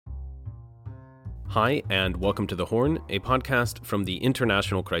Hi, and welcome to The Horn, a podcast from the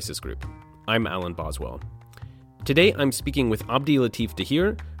International Crisis Group. I'm Alan Boswell. Today, I'm speaking with Abdi Latif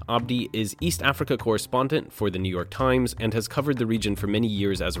Dahir. Abdi is East Africa correspondent for The New York Times and has covered the region for many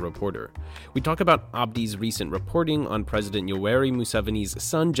years as a reporter. We talk about Abdi's recent reporting on President Yoweri Museveni's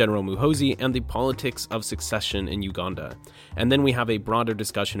son, General Muhoozi, and the politics of succession in Uganda. And then we have a broader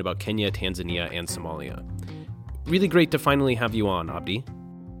discussion about Kenya, Tanzania, and Somalia. Really great to finally have you on, Abdi.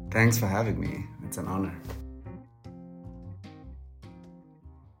 Thanks for having me. It's an honor.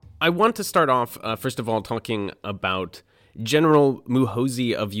 I want to start off, first of all, talking about General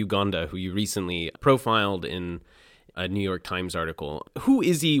Muhoozi of Uganda, who you recently profiled in a New York Times article. Who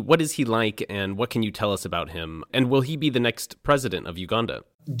is he? What is he like? And what can you tell us about him? And will he be the next president of Uganda?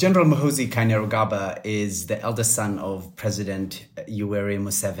 General Muhoozi Kainerugaba is the eldest son of President Yoweri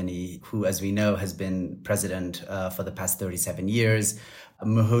Museveni, who, as we know, has been president for the past 37 years.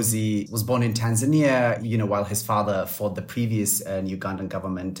 Muhoozi was born in Tanzania, while his father fought the previous Ugandan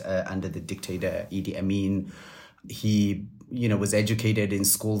government under the dictator Idi Amin. He was educated in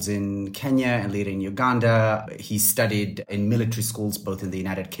schools in Kenya and later in Uganda. He studied in military schools both in the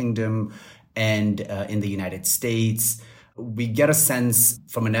United Kingdom and in the United States. We get a sense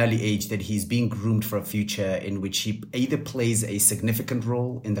from an early age that he's being groomed for a future in which he either plays a significant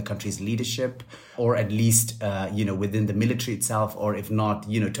role in the country's leadership or at least, within the military itself, or if not,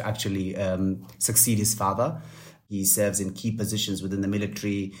 to actually succeed his father. He serves in key positions within the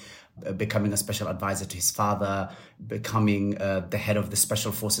military, becoming a special advisor to his father, becoming the head of the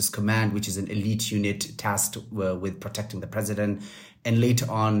Special Forces Command, which is an elite unit tasked with protecting the president, and later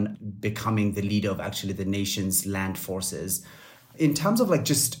on becoming the leader of actually the nation's land forces. In terms of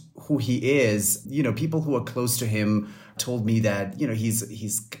just who he is, people who are close to him told me that,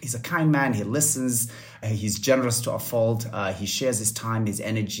 he's a kind man. He listens. He's generous to a fault. He shares his time, his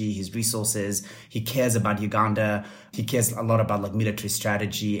energy, his resources. He cares about Uganda. He cares a lot about military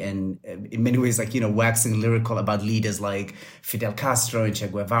strategy and in many ways, waxing lyrical about leaders like Fidel Castro and Che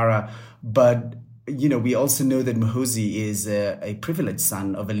Guevara. But we also know that Muhoozi is a privileged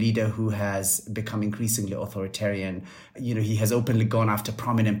son of a leader who has become increasingly authoritarian. He has openly gone after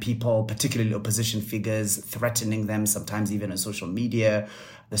prominent people, particularly opposition figures, threatening them, sometimes even on social media.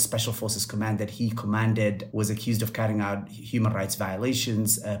 The Special Forces Command that he commanded was accused of carrying out human rights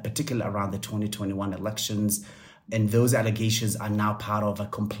violations, particularly around the 2021 elections. And those allegations are now part of a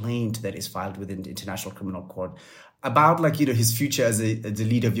complaint that is filed within the International Criminal Court. About his future as the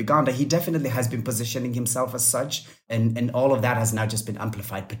leader of Uganda, he definitely has been positioning himself as such. And all of that has now just been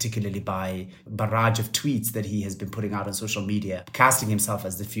amplified, particularly by a barrage of tweets that he has been putting out on social media, casting himself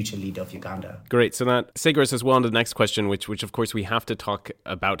as the future leader of Uganda. Great. So that segues as well into the next question, which of course we have to talk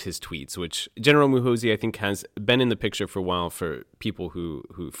about his tweets, which General Muhoozi, I think, has been in the picture for a while for people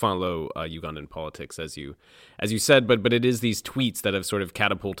who follow Ugandan politics, as you said. But it is these tweets that have sort of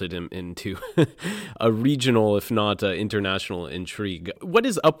catapulted him into a regional, if not international intrigue. What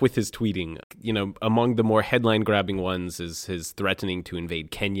is up with his tweeting? Among the more headline-grabbing ones is his threatening to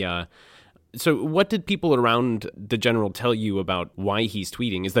invade Kenya. So what did people around the general tell you about why he's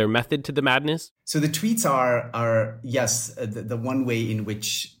tweeting? Is there a method to the madness? So the tweets are yes, the one way in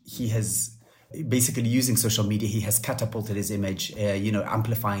which he has basically using social media, he has catapulted his image,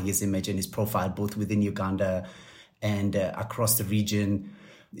 amplifying his image and his profile both within Uganda and across the region.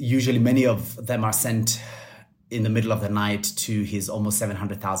 Usually many of them are sent in the middle of the night to his almost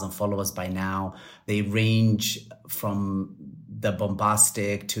 700,000 followers by now. They range from the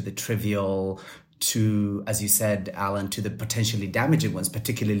bombastic to the trivial to, as you said, Alan, to the potentially damaging ones,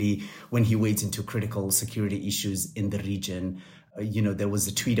 particularly when he wades into critical security issues in the region. There was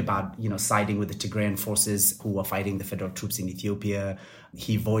a tweet about, siding with the Tigrayan forces who were fighting the federal troops in Ethiopia.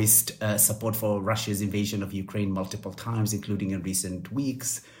 He voiced support for Russia's invasion of Ukraine multiple times, including in recent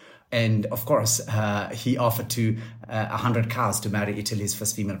weeks. And of course, he offered to 100 cows to marry Italy's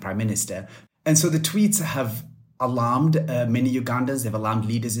first female prime minister. And so the tweets have alarmed many Ugandans. They've alarmed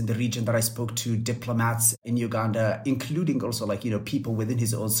leaders in the region that I spoke to, diplomats in Uganda, including also people within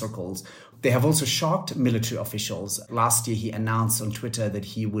his own circles. They have also shocked military officials. Last year, he announced on Twitter that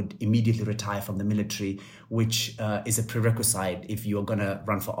he would immediately retire from the military, which is a prerequisite if you're going to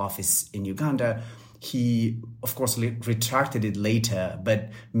run for office in Uganda. He, of course, retracted it later,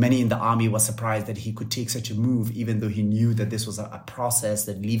 but many in the army were surprised that he could take such a move, even though he knew that this was a process,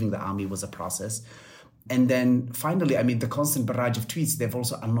 that leaving the army was a process. And then finally, the constant barrage of tweets, they've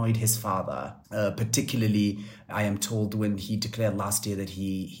also annoyed his father, particularly, I am told, when he declared last year that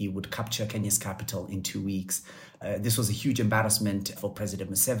he would capture Kenya's capital in 2 weeks. This was a huge embarrassment for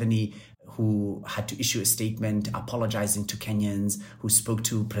President Museveni. who had to issue a statement apologizing to Kenyans, who spoke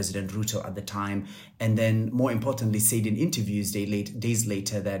to President Ruto at the time, and then more importantly said in interviews days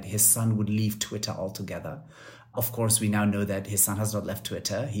later that his son would leave Twitter altogether. Of course, we now know that his son has not left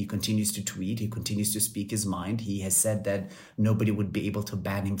Twitter. He continues to tweet. He continues to speak his mind. He has said that nobody would be able to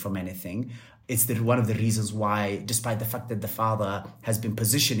ban him from anything. It's one of the reasons why, despite the fact that the father has been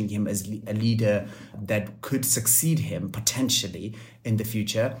positioning him as a leader that could succeed him potentially in the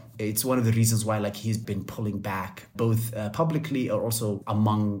future, it's one of the reasons why he's been pulling back both publicly or also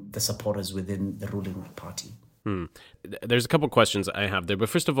among the supporters within the ruling party. There's a couple questions I have there. But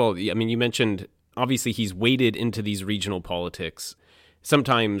first of all, I mean, you mentioned obviously he's waded into these regional politics,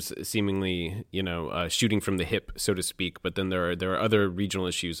 sometimes seemingly, shooting from the hip, so to speak. But then there are other regional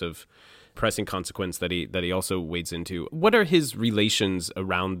issues of pressing consequence that he also wades into. What are his relations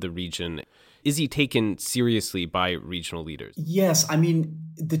around the region? Is he taken seriously by regional leaders? Yes, I mean,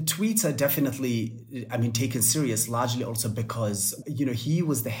 the tweets are definitely, taken serious, largely also because, he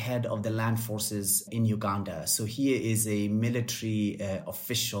was the head of the land forces in Uganda. So he is a military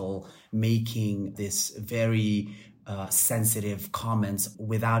official making this very sensitive comments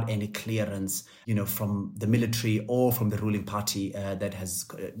without any clearance, from the military or from the ruling party that has,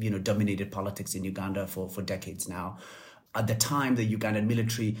 dominated politics in Uganda for decades now. At the time, the Ugandan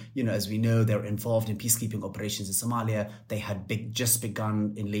military, as we know, they're involved in peacekeeping operations in Somalia. They had just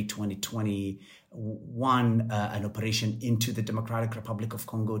begun in late 2021 an operation into the Democratic Republic of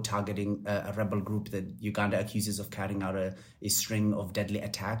Congo targeting a rebel group that Uganda accuses of carrying out a string of deadly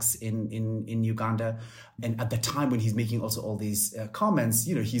attacks in Uganda. And at the time when he's making also all these comments,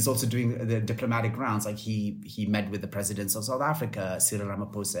 he's also doing the diplomatic rounds. Like he met with the presidents of South Africa, Cyril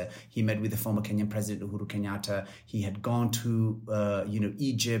Ramaphosa. He met with the former Kenyan president, Uhuru Kenyatta. He had gone to,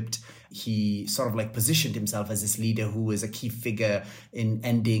 Egypt. He sort of positioned himself as this leader who was a key figure in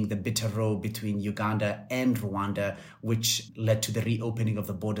ending the bitter row between Uganda and Rwanda, which led to the reopening of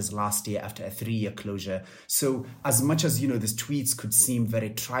the borders last year after a 3-year closure. So as much as, these tweets could seem very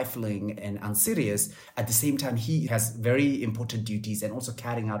trifling and unserious, at the same time, he has very important duties and also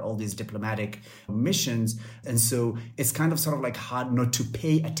carrying out all these diplomatic missions. And so it's kind of sort of hard not to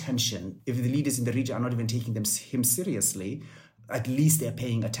pay attention if the leaders in the region are not even taking him seriously. At least they're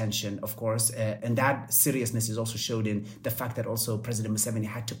paying attention, of course. And that seriousness is also showed in the fact that also President Museveni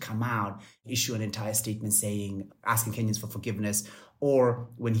had to come out, issue an entire statement asking Kenyans for forgiveness. Or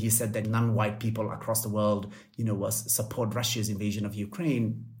when he said that non-white people across the world, support Russia's invasion of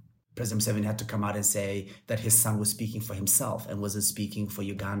Ukraine, President Museveni had to come out and say that his son was speaking for himself and wasn't speaking for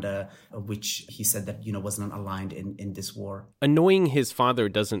Uganda, which he said that, was not aligned in this war. Annoying his father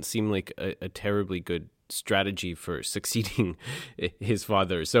doesn't seem like a terribly good strategy for succeeding his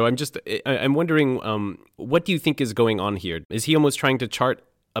father. So I'm wondering, what do you think is going on here? Is he almost trying to chart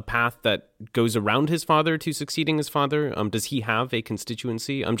a path that goes around his father to succeeding his father? Does he have a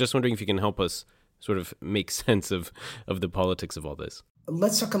constituency? I'm just wondering if you can help us sort of make sense of the politics of all this.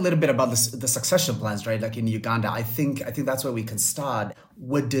 Let's talk a little bit about the succession plans, right? Like in Uganda, I think that's where we can start.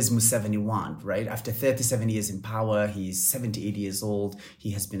 What does Museveni want, right? After 37 years in power, he's 78 years old.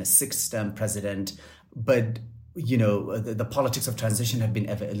 He has been a 6th-term president. But, the politics of transition have been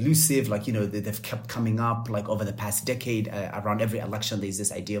ever elusive. They've kept coming up over the past decade. Around every election, there's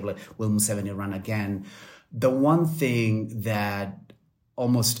this idea of will Museveni run again? The one thing that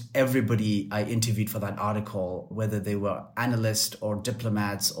almost everybody I interviewed for that article, whether they were analysts or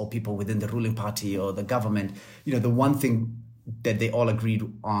diplomats or people within the ruling party or the government, the one thing that they all agreed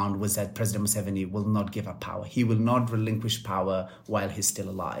on was that President Museveni will not give up power. He will not relinquish power while he's still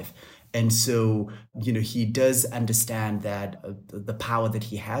alive. And so, he does understand that the power that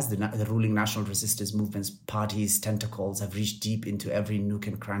he has, the ruling National Resistance Movement's party's tentacles have reached deep into every nook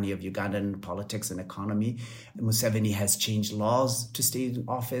and cranny of Ugandan politics and economy. Museveni has changed laws to stay in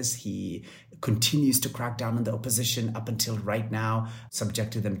office. He continues to crack down on the opposition up until right now,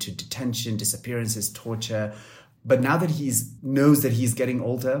 subjecting them to detention, disappearances, torture. But now that he knows that he's getting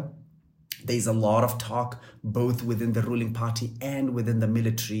older, there's a lot of talk both within the ruling party and within the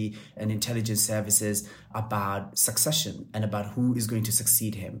military and intelligence services about succession and about who is going to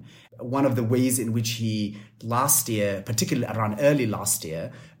succeed him. One of the ways in which he last year, particularly around early last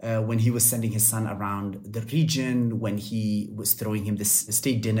year, when he was sending his son around the region, when he was throwing him this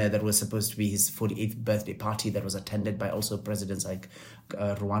state dinner that was supposed to be his 48th birthday party that was attended by also presidents like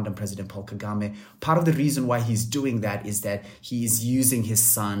Rwandan President Paul Kagame. Part of the reason why he's doing that is that he is using his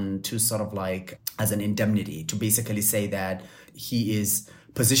son to sort of as an indemnity, to basically say that he is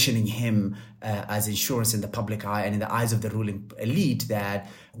positioning him as insurance in the public eye and in the eyes of the ruling elite that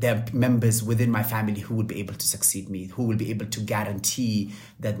there are members within my family who would be able to succeed me, who will be able to guarantee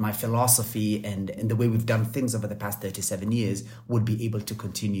that my philosophy and the way we've done things over the past 37 years would be able to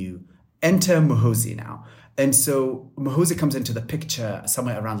continue. Enter Muhoozi now. And so Muhoozi comes into the picture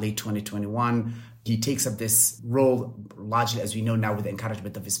somewhere around late 2021. He takes up this role largely, as we know now, with the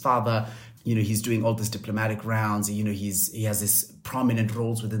encouragement of his father. He's doing all these diplomatic rounds. He has this prominent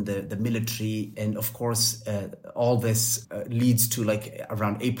roles within the military. And of course, all this leads to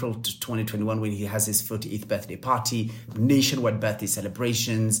around April 2021, when he has his 48th birthday party, nationwide birthday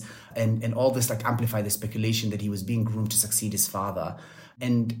celebrations, and all this amplify the speculation that he was being groomed to succeed his father.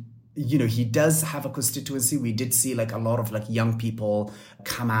 And he does have a constituency. We did see a lot of young people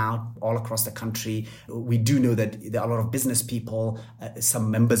come out all across the country. We do know that there are a lot of business people, some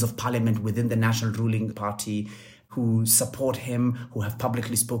members of parliament within the national ruling party who support him, who have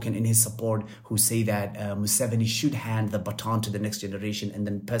publicly spoken in his support, who say that Museveni should hand the baton to the next generation, and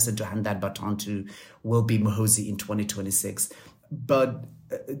the person to hand that baton to will be Muhoozi in 2026. But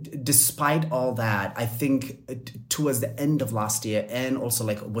despite all that, I think towards the end of last year, and also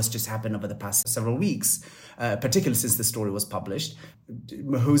what's just happened over the past several weeks, particularly since the story was published,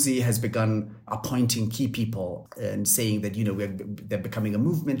 Muhoozi has begun appointing key people and saying that, they're becoming a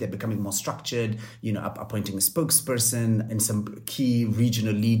movement, they're becoming more structured, appointing a spokesperson and some key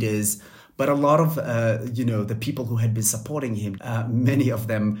regional leaders. But a lot of, the people who had been supporting him, many of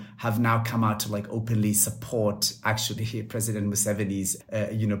them have now come out to openly support actually President Museveni's,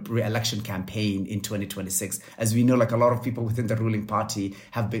 re-election campaign in 2026. As we know, a lot of people within the ruling party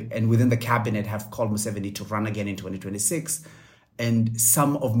have been, and within the cabinet have called Museveni to run again in 2026. And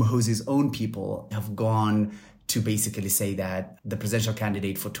some of Muhoozi's own people have gone to basically say that the presidential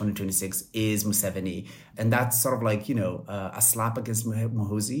candidate for 2026 is Museveni. And that's sort of a slap against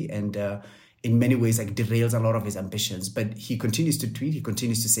Muhoozi, and in many ways derails a lot of his ambitions. But he continues to tweet, he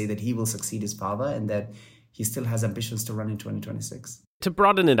continues to say that he will succeed his father and that he still has ambitions to run in 2026. To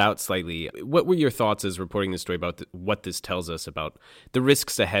broaden it out slightly, what were your thoughts as reporting this story about what this tells us about the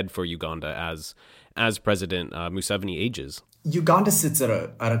risks ahead for Uganda as President Museveni ages? Uganda sits at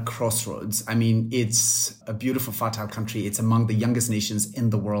a crossroads. I mean, it's a beautiful, fertile country. It's among the youngest nations in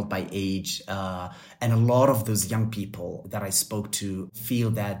the world by age. And a lot of those young people that I spoke to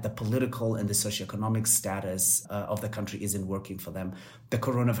feel that the political and the socioeconomic status of the country isn't working for them. The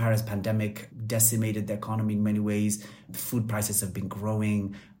coronavirus pandemic decimated the economy in many ways. Food prices have been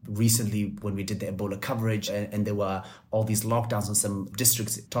growing. Recently, when we did the Ebola coverage and there were all these lockdowns in some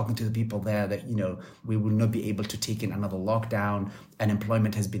districts, talking to the people there that, we will not be able to take in another lockdown.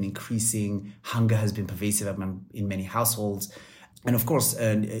 Unemployment has been increasing. Hunger has been pervasive in many households. And of course,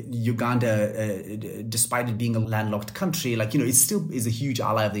 Uganda, despite it being a landlocked country, it still is a huge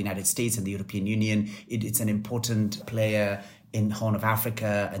ally of the United States and the European Union. It's an important player in Horn of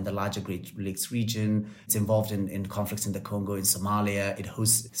Africa and the larger Great Lakes region. It's involved in conflicts in the Congo, in Somalia. It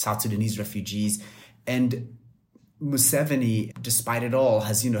hosts South Sudanese refugees. And Museveni, despite it all,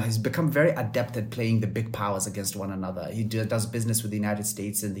 has become very adept at playing the big powers against one another. He does business with the United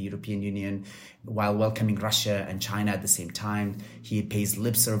States and the European Union while welcoming Russia and China at the same time. He pays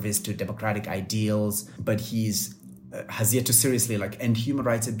lip service to democratic ideals, but has yet to seriously end human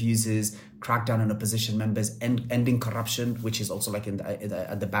rights abuses, crack down on opposition members, ending corruption, which is also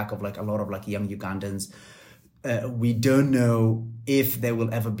at the back of a lot of young Ugandans. We don't know if there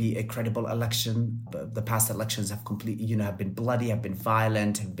will ever be a credible election. The past elections have have been bloody, have been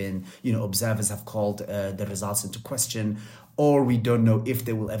violent, have been, observers have called the results into question, or we don't know if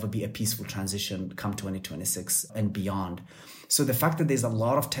there will ever be a peaceful transition come 2026 and beyond. So the fact that there's a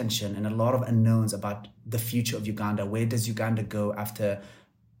lot of tension and a lot of unknowns about the future of Uganda, where does Uganda go after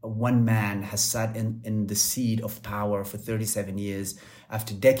one man has sat in the seat of power for 37 years,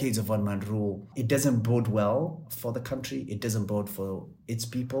 after decades of one-man rule, it doesn't bode well for the country, it doesn't bode for its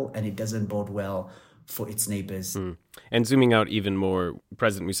people, and it doesn't bode well for its neighbors. And zooming out even more,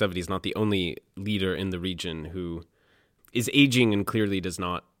 President Museveni is not the only leader in the region who is aging and clearly does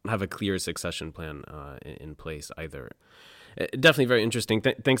not have a clear succession plan in place either. Definitely very interesting.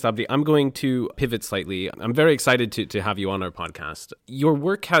 Thanks, Abdi. I'm going to pivot slightly. I'm very excited to have you on our podcast. Your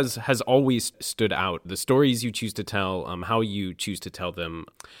work has always stood out. The stories you choose to tell, how you choose to tell them.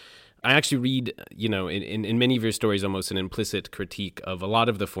 I actually read, in many of your stories, almost an implicit critique of a lot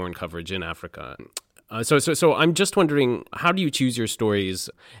of the foreign coverage in Africa. So I'm just wondering, how do you choose your stories?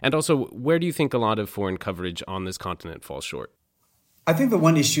 And also, where do you think a lot of foreign coverage on this continent falls short? I think the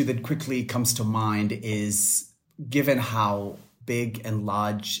one issue that quickly comes to mind is, given how big and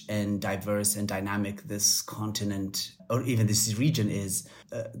large and diverse and dynamic this continent or even this region is,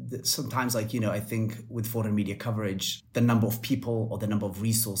 sometimes I think with foreign media coverage, the number of people or the number of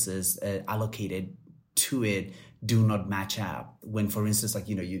resources allocated to it do not match up when, for instance,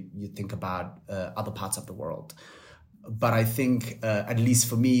 you think about other parts of the world. But I think, at least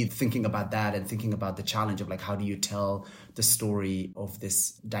for me, thinking about that and thinking about the challenge of how do you tell the story of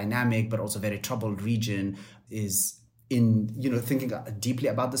this dynamic but also very troubled region is in, thinking deeply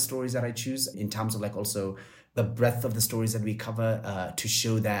about the stories that I choose in terms of also the breadth of the stories that we cover, to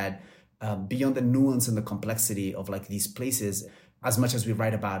show that beyond the nuance and the complexity of these places, as much as we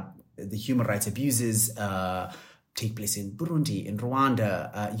write about the human rights abuses take place in Burundi, in Rwanda,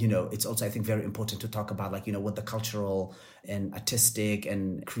 it's also, I think, very important to talk about what the cultural and artistic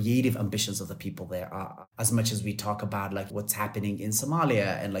and creative ambitions of the people there are, as much as we talk about what's happening in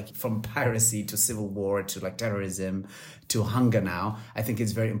Somalia and from piracy to civil war to terrorism to hunger now. I think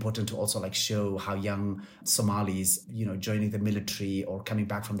it's very important to also show how young Somalis, joining the military or coming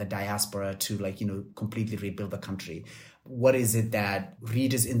back from the diaspora to completely rebuild the country. What is it that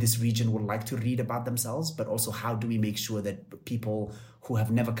readers in this region would like to read about themselves, but also how do we make sure that people who have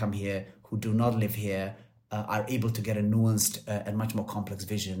never come here, who do not live here, are able to get a nuanced and much more complex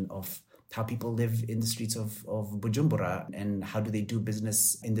vision of how people live in the streets of Bujumbura, and how do they do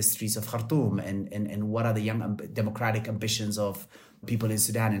business in the streets of Khartoum, and what are the young democratic ambitions of people in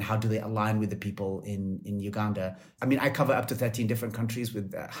Sudan, and how do they align with the people in Uganda. I mean, I cover up to 13 different countries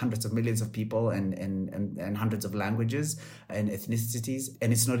with hundreds of millions of people and hundreds of languages and ethnicities,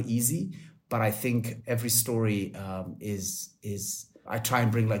 and it's not easy, but I think every story is I try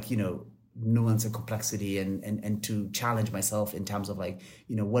and bring nuance and complexity and to challenge myself in terms of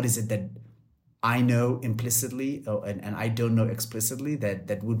what is it that I know implicitly and I don't know explicitly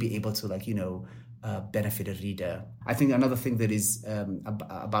that would be able to benefit a reader. I think another thing that is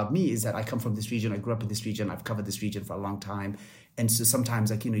about me is that I come from this region. I grew up in this region. I've covered this region for a long time, and so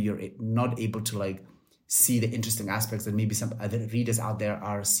sometimes you're not able to see the interesting aspects that maybe some other readers out there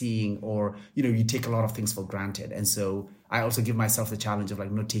are seeing, or you take a lot of things for granted. And so I also give myself the challenge of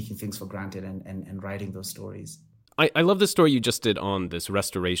not taking things for granted and writing those stories. I love the story you just did on this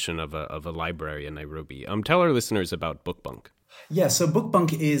restoration of a library in Nairobi. Tell our listeners about BookBunk. Yeah, so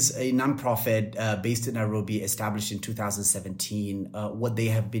BookBunk is a nonprofit based in Nairobi, established in 2017. What they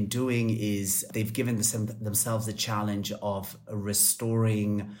have been doing is they've given themselves the challenge of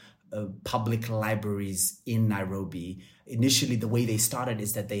restoring public libraries in Nairobi. Initially, the way they started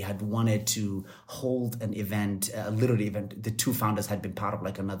is that they had wanted to hold an event, a literary event. The two founders had been part of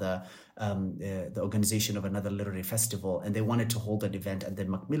another, the organization of another literary festival, and they wanted to hold an event at the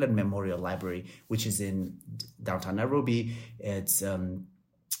Macmillan Memorial Library, which is in downtown Nairobi. It's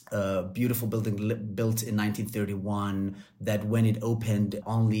a beautiful building built in 1931 that when it opened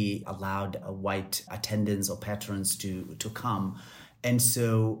only allowed white attendants or patrons to come. And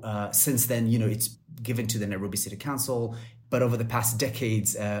so since then, it's given to the Nairobi City Council. But over the past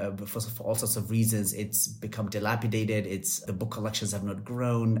decades, for all sorts of reasons, it's become dilapidated. The book collections have not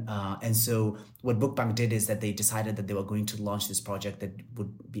grown. And so what BookBank did is that they decided that they were going to launch this project that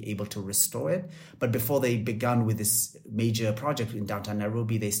would be able to restore it. But before they began with this major project in downtown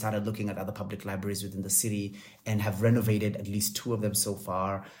Nairobi, they started looking at other public libraries within the city and have renovated at least 2 of them so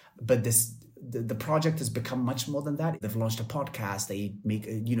far. But the project has become much more than that. They've launched a podcast. They make,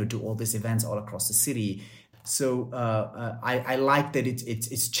 do all these events all across the city. So I like that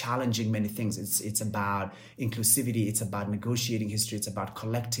it's challenging many things. It's about inclusivity. It's about negotiating history. It's about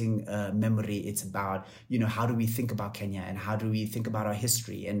collecting memory. It's about, how do we think about Kenya and how do we think about our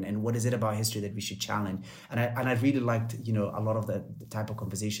history and what is it about history that we should challenge? And I really liked, a lot of the type of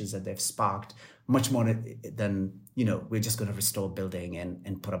conversations that they've sparked, much more than, we're just going to restore a building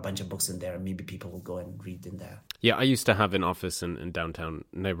and put a bunch of books in there and maybe people will go and read in there. Yeah, I used to have an office in downtown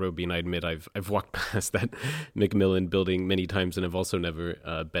Nairobi, and I admit I've walked past that Macmillan building many times, and I've also never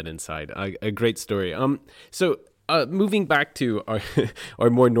been inside. A great story. So moving back to our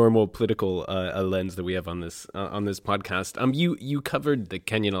more normal political lens that we have on this podcast, you covered the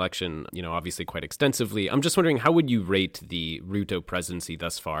Kenyan election, obviously quite extensively. I'm just wondering, how would you rate the Ruto presidency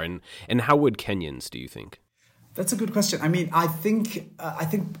thus far, and how would Kenyans, do you think? That's a good question. I mean, I think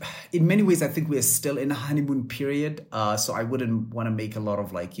in many ways, I think we're still in a honeymoon period. So I wouldn't want to make a lot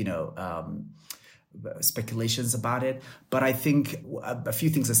of speculations about it. But I think a few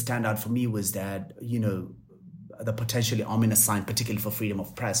things that stand out for me was that, the potentially ominous sign, particularly for freedom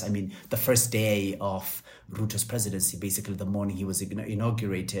of press. I mean, the first day of Ruto's presidency, basically the morning he was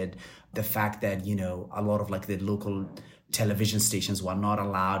inaugurated, the fact that, a lot of the local television stations were not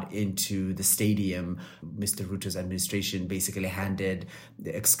allowed into the stadium. Mr. Ruto's administration basically handed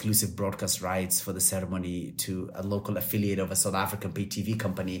the exclusive broadcast rights for the ceremony to a local affiliate of a South African pay TV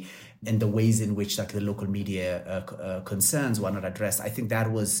company, and the ways in which the local media concerns were not addressed. I think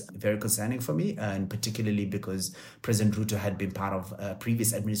that was very concerning for me, and particularly because President Ruto had been part of a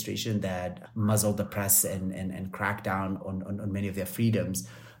previous administration that muzzled the press and cracked down on many of their freedoms.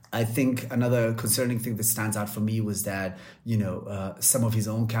 I think another concerning thing that stands out for me was that, some of his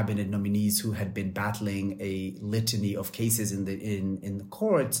own cabinet nominees who had been battling a litany of cases in the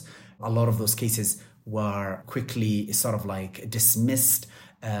courts, a lot of those cases were quickly sort of dismissed.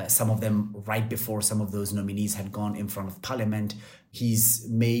 Some of them right before some of those nominees had gone in front of parliament. He's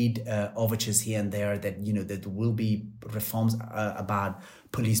made overtures here and there that, that there will be reforms about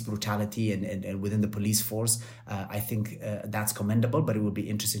police brutality and within the police force. I think that's commendable, but it would be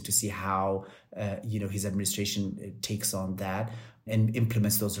interesting to see how, his administration takes on that and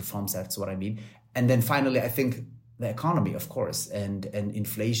implements those reforms. That's what I mean. And then finally, I think the economy, of course, and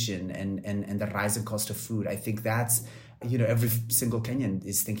inflation and the rising cost of food. I think that's, every single Kenyan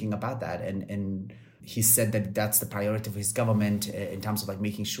is thinking about that. And he said that that's the priority of his government in terms of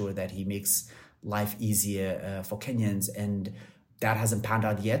making sure that he makes life easier for Kenyans. And that hasn't panned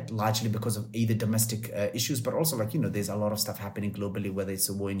out yet, largely because of either domestic issues, but also there's a lot of stuff happening globally, whether it's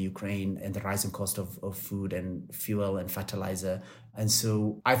the war in Ukraine and the rising cost of food and fuel and fertilizer. And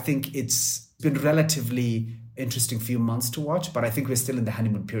so I think it's been relatively interesting few months to watch, but I think we're still in the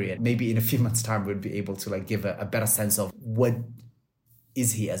honeymoon period. Maybe in a few months' time, we'll be able to give a better sense of what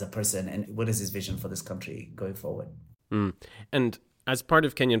is he as a person and what is his vision for this country going forward. And as part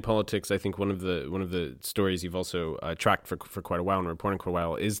of Kenyan politics, I think one of the stories you've also tracked for quite a while and reporting quite a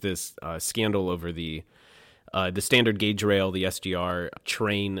while is this scandal over the standard gauge rail, the SGR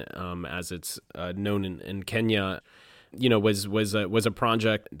train, as it's known in Kenya. Was a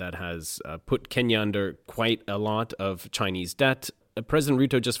project that has put Kenya under quite a lot of Chinese debt. President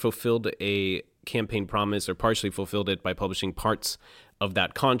Ruto just fulfilled a campaign promise, or partially fulfilled it, by publishing parts of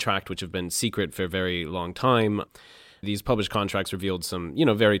that contract, which have been secret for a very long time. These published contracts revealed some,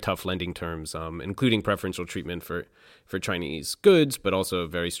 very tough lending terms, including preferential treatment for Chinese goods, but also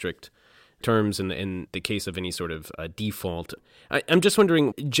very strict terms in the case of any sort of default. I'm just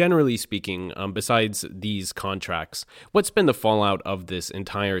wondering, generally speaking, besides these contracts, what's been the fallout of this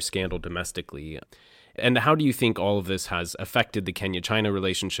entire scandal domestically? And how do you think all of this has affected the Kenya-China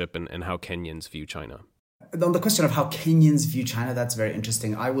relationship and how Kenyans view China? On the question of how Kenyans view China, that's very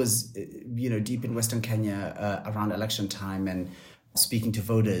interesting. I was, deep in Western Kenya around election time and speaking to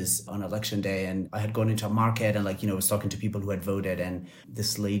voters on election day. And I had gone into a market and was talking to people who had voted. And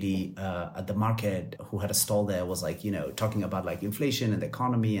this lady at the market who had a stall there was talking about inflation and the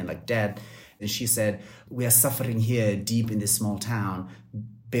economy and debt. And she said, we are suffering here deep in this small town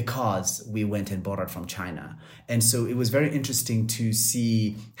because we went and borrowed from China. And so it was very interesting to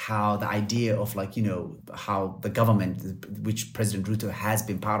see how the idea of how the government, which President Ruto has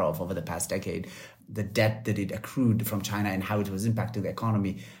been part of over the past decade, the debt that it accrued from China and how it was impacting the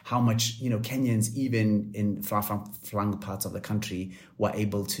economy, how much, Kenyans, even in far-flung parts of the country, were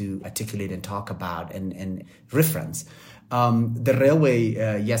able to articulate and talk about and reference. The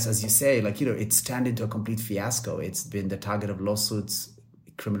railway, yes, as you say, it's turned into a complete fiasco. It's been the target of lawsuits,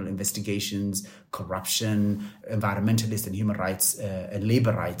 criminal investigations, corruption, environmentalists and human rights and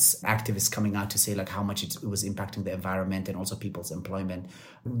labor rights activists coming out to say how much it was impacting the environment and also people's employment.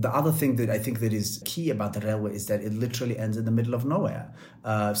 The other thing that I think that is key about the railway is that it literally ends in the middle of nowhere.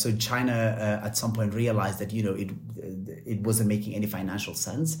 So China at some point realized that, it wasn't making any financial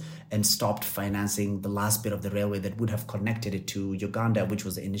sense and stopped financing the last bit of the railway that would have connected it to Uganda, which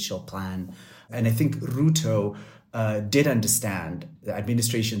was the initial plan. And I think Ruto did understand the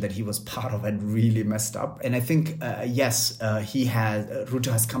administration that he was part of had really messed up. And I think,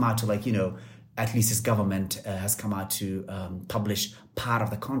 Ruto has come out to at least his government has come out to publish part of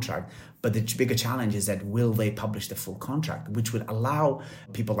the contract. But the bigger challenge is that will they publish the full contract, which would allow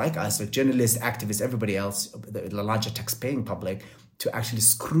people like us, journalists, activists, everybody else, the larger tax-paying public, to actually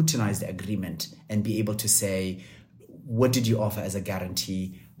scrutinize the agreement and be able to say, what did you offer as a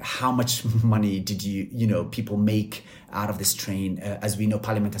guarantee? How much money did people make out of this train? As we know,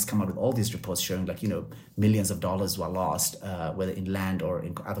 Parliament has come out with all these reports showing millions of dollars were lost, whether in land or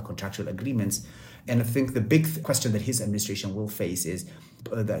in other contractual agreements. And I think the big question that his administration will face is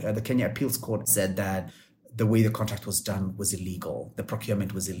the Kenya Appeals Court said that the way the contract was done was illegal. The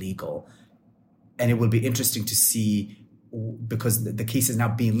procurement was illegal. And it will be interesting to see because the case is now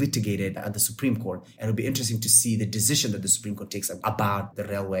being litigated at the Supreme Court. And it'll be interesting to see the decision that the Supreme Court takes about the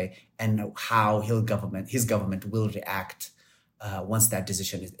railway and how his government will react once that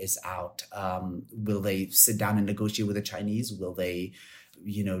decision is out. Will they sit down and negotiate with the Chinese? Will they,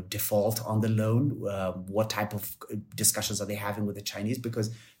 default on the loan? What type of discussions are they having with the Chinese?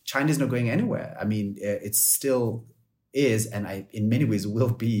 Because China is not going anywhere. I mean, it still is, and in many ways will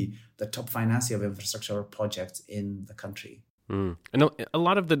be, the top financier of infrastructure projects in the country. And a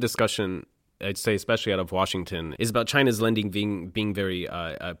lot of the discussion, I'd say, especially out of Washington, is about China's lending being very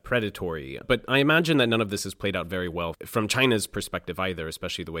predatory. But I imagine that none of this has played out very well from China's perspective either,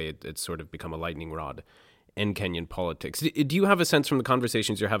 especially the way it's sort of become a lightning rod in Kenyan politics. Do you have a sense from the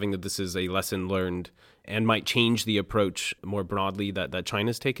conversations you're having that this is a lesson learned and might change the approach more broadly that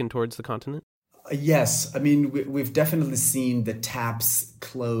China's taken towards the continent? Yes. I mean, we've definitely seen the taps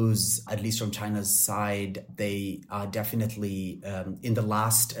close, at least from China's side. They are definitely, in the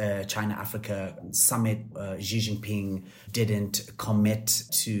last China-Africa summit, Xi Jinping didn't commit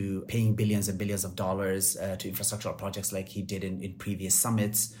to paying billions and billions of dollars to infrastructural projects like he did in previous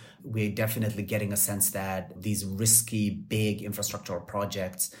summits. We're definitely getting a sense that these risky, big infrastructural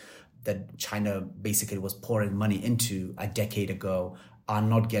projects that China basically was pouring money into a decade ago are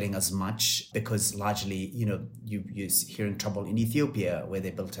not getting as much because largely, you're hearing trouble in Ethiopia where they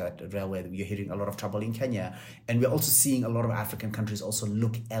built a railway. You're hearing a lot of trouble in Kenya. And we're also seeing a lot of African countries also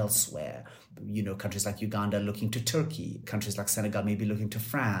look elsewhere. Countries like Uganda looking to Turkey, countries like Senegal maybe looking to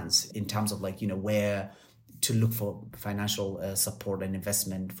France in terms of where to look for financial support and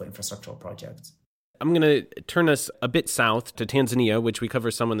investment for infrastructural projects. I'm going to turn us a bit south to Tanzania, which we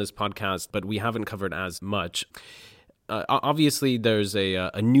cover some on this podcast, but we haven't covered as much. Obviously, there's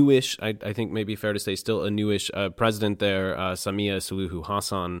a newish, I think maybe fair to say still a newish president there, Samia Suluhu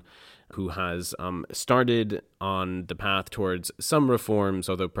Hassan, who has started on the path towards some reforms,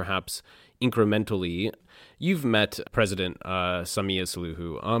 although perhaps incrementally. You've met President Samia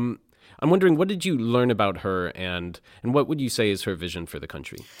Suluhu. I'm wondering, what did you learn about her and what would you say is her vision for the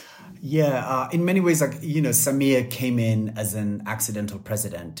country? Yeah, in many ways, Samia came in as an accidental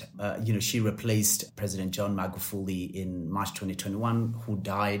president. She replaced President John Magufuli in March 2021, who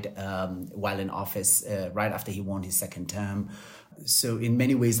died while in office right after he won his second term. So in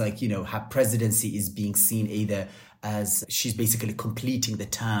many ways, her presidency is being seen either as she's basically completing the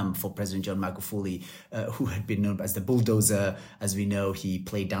term for President John Magufuli, who had been known as the bulldozer. As we know, he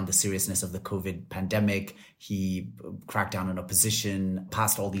played down the seriousness of the COVID pandemic. He cracked down on opposition,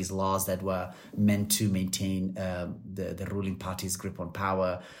 passed all these laws that were meant to maintain the ruling party's grip on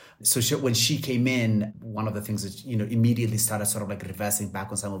power. So when she came in, one of the things that, immediately started sort of reversing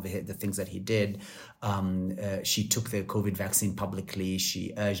back on some of the things that he did. She took the COVID vaccine publicly.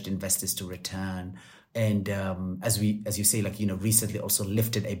 She urged investors to return. And as you say, recently also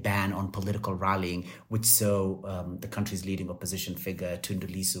lifted a ban on political rallying, which saw the country's leading opposition figure,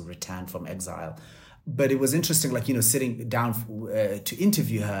 Tundu Lissu, return from exile. But it was interesting, sitting down to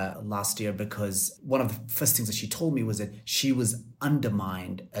interview her last year, because one of the first things that she told me was that she was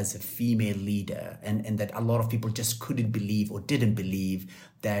undermined as a female leader and that a lot of people just couldn't believe or didn't believe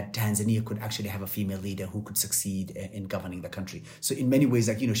that Tanzania could actually have a female leader who could succeed in governing the country. So in many ways,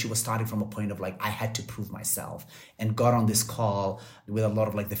 she was starting from a point of I had to prove myself, and got on this call with a lot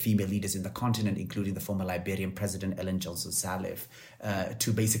of the female leaders in the continent, including the former Liberian president, Ellen Johnson Sirleaf,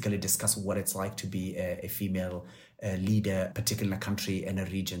 to basically discuss what it's like to be a female leader, particularly in a country and a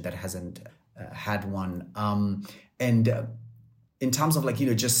region that hasn't had one. In terms of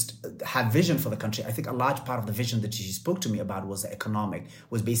just have vision for the country, I think a large part of the vision that she spoke to me about was economic,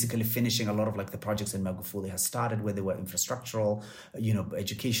 was basically finishing a lot of the projects that Magufuli has started, where they were infrastructural,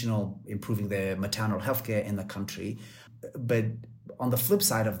 educational, improving the maternal healthcare in the country. But on the flip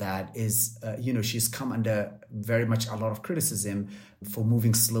side of that is, she's come under very much a lot of criticism for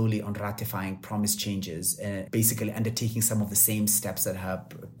moving slowly on ratifying promised changes and basically undertaking some of the same steps that her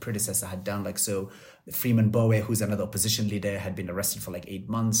predecessor had done. Freeman Mbowe, who's another opposition leader, had been arrested for 8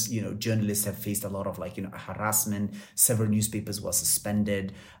 months. Journalists have faced a lot of harassment. Several newspapers were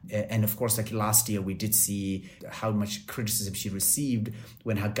suspended. And of course, last year, we did see how much criticism she received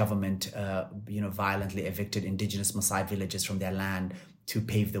when her government, violently evicted indigenous Maasai villagers from their land to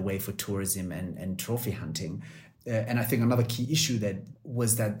pave the way for tourism and trophy hunting. And I think another key issue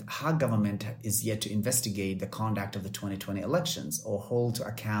was that her government is yet to investigate the conduct of the 2020 elections or hold to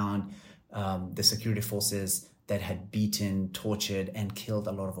account the security forces that had beaten, tortured, and killed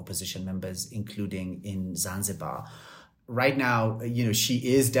a lot of opposition members, including in Zanzibar. right now, she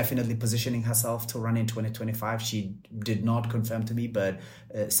is definitely positioning herself to run in 2025. She did not confirm to me, but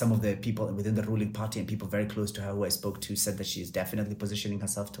some of the people within the ruling party and people very close to her who I spoke to said that she is definitely positioning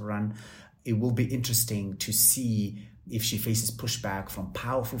herself to run. It will be interesting to see if she faces pushback from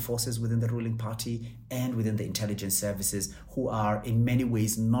powerful forces within the ruling party and within the intelligence services, who are in many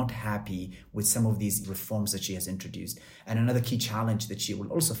ways not happy with some of these reforms that she has introduced. And another key challenge that she will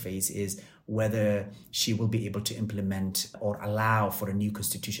also face is whether she will be able to implement or allow for a new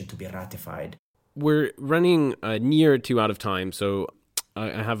constitution to be ratified. We're running near to out of time, so I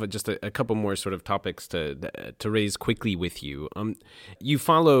have just a couple more sort of topics to raise quickly with you. You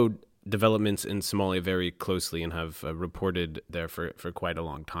followed developments in Somalia very closely and have reported there for quite a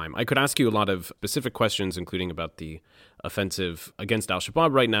long time. I could ask you a lot of specific questions, including about the offensive against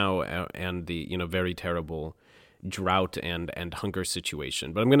al-Shabaab right now and the very terrible drought and hunger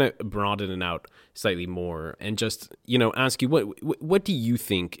situation. But I'm going to broaden it out slightly more and just ask you what do you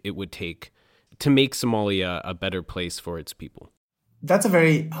think it would take to make Somalia a better place for its people? That's a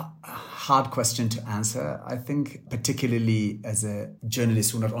very hard question to answer. I think particularly as a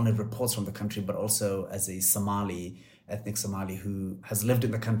journalist who not only reports from the country, but also as a ethnic Somali who has lived in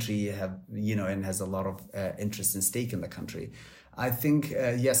the country, and has a lot of interest and stake in the country. I think,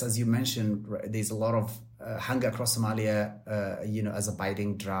 yes, as you mentioned, there's a lot of hunger across Somalia, as a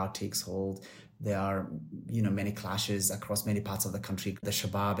biting drought takes hold. There are, many clashes across many parts of the country. The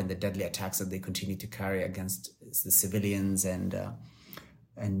Shabab and the deadly attacks that they continue to carry against the civilians and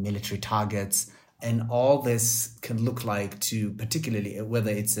military targets. And all this can look like to, particularly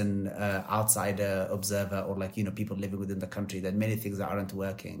whether it's an outsider observer or people living within the country, that many things aren't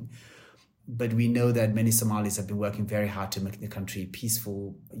working. But we know that many Somalis have been working very hard to make the country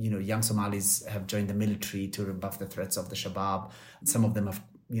peaceful. Young Somalis have joined the military to rebuff the threats of the Shabab. Some of them have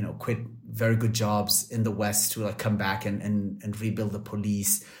quit very good jobs in the West to come back and rebuild the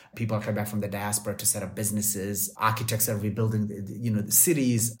police. People are coming back from the diaspora to set up businesses. Architects are rebuilding the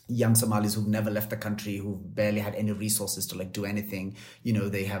cities. Young Somalis who've never left the country, who've barely had any resources to do anything,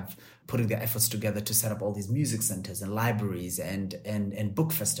 they have putting their efforts together to set up all these music centers and libraries and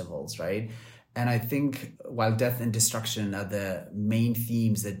book festivals, right? And I think while death and destruction are the main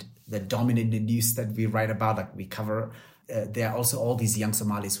themes that dominate the news that we write about, we cover, there are also all these young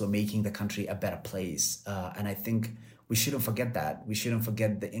Somalis who are making the country a better place. And I think we shouldn't forget that. We shouldn't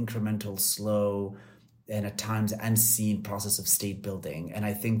forget the incremental, slow, and at times unseen process of state building. And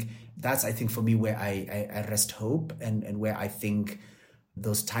I think that's, for me, where I rest hope and where I think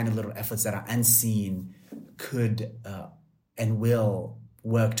those tiny little efforts that are unseen could and will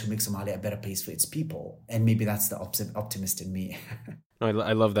work to make Somalia a better place for its people. And maybe that's the optimist in me. No,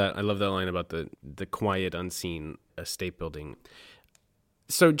 I love that. I love that line about the quiet, unseen state building.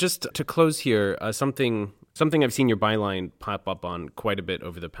 So just to close here, something I've seen your byline pop up on quite a bit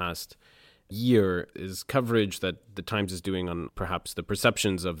over the past year is coverage that the Times is doing on perhaps the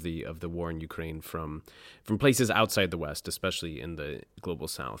perceptions of the war in Ukraine from places outside the West, especially in the global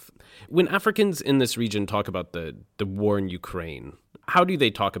South. When Africans in this region talk about the war in Ukraine, how do they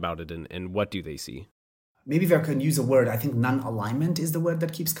talk about it and what do they see? Maybe if I can use a word, I think non-alignment is the word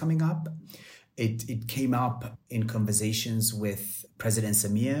that keeps coming up. It came up in conversations with President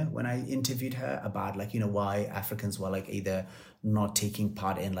Samir when I interviewed her about why Africans were either not taking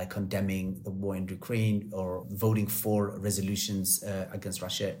part in condemning the war in Ukraine or voting for resolutions against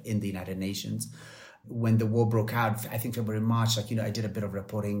Russia in the United Nations. When the war broke out, I think February, March, I did a bit of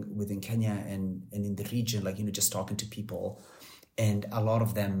reporting within Kenya and in the region, just talking to people. And a lot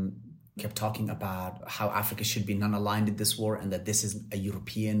of them kept talking about how Africa should be non-aligned in this war and that this is a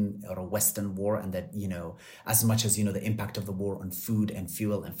European or a Western war, and that, as much as, the impact of the war on food and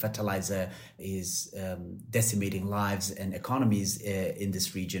fuel and fertilizer is decimating lives and economies in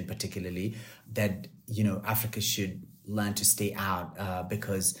this region particularly, that, Africa should learn to stay out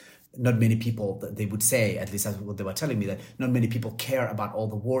because not many people, they would say, at least that's what they were telling me, that not many people care about all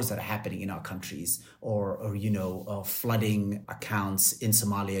the wars that are happening in our countries or flooding accounts in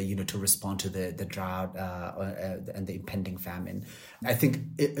Somalia, to respond to the drought and the impending famine. I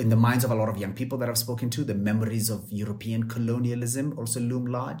think in the minds of a lot of young people that I've spoken to, the memories of European colonialism also loom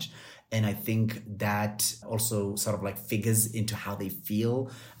large. And I think that also sort of figures into how they feel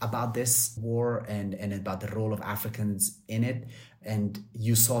about this war and about the role of Africans in it. And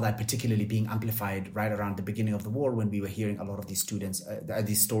you saw that particularly being amplified right around the beginning of the war when we were hearing a lot of these students,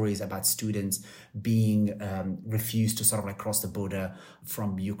 these stories about students being refused to sort of cross the border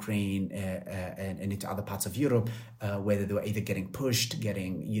from Ukraine and into other parts of Europe, whether they were either getting pushed,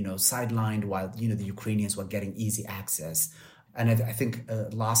 getting, sidelined, while, the Ukrainians were getting easy access. And I think,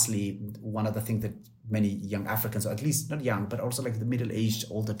 lastly, one of the things that many young Africans, or at least not young, but also like the middle-aged,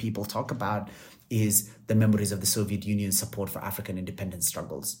 older people talk about is the memories of the Soviet Union's support for African independence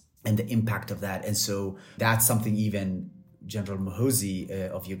struggles and the impact of that. And so that's something even General Muhoozi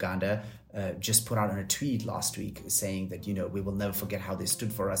of Uganda just put out on a tweet last week saying that, we will never forget how they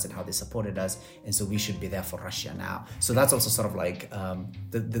stood for us and how they supported us. And so we should be there for Russia now. So that's also sort of like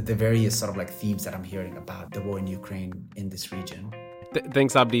the various sort of like themes that I'm hearing about the war in Ukraine in this region.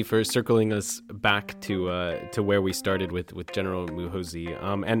 Thanks, Abdi, for circling us back to where we started with General Muhoozi.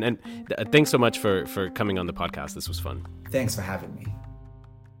 And thanks so much for coming on the podcast. This was fun. Thanks for having me.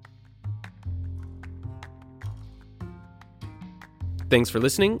 Thanks for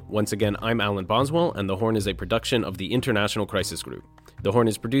listening. Once again, I'm Alan Boswell, and The Horn is a production of the International Crisis Group. The Horn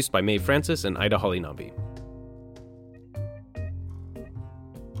is produced by Mae Francis and Ida Holly-Nabi.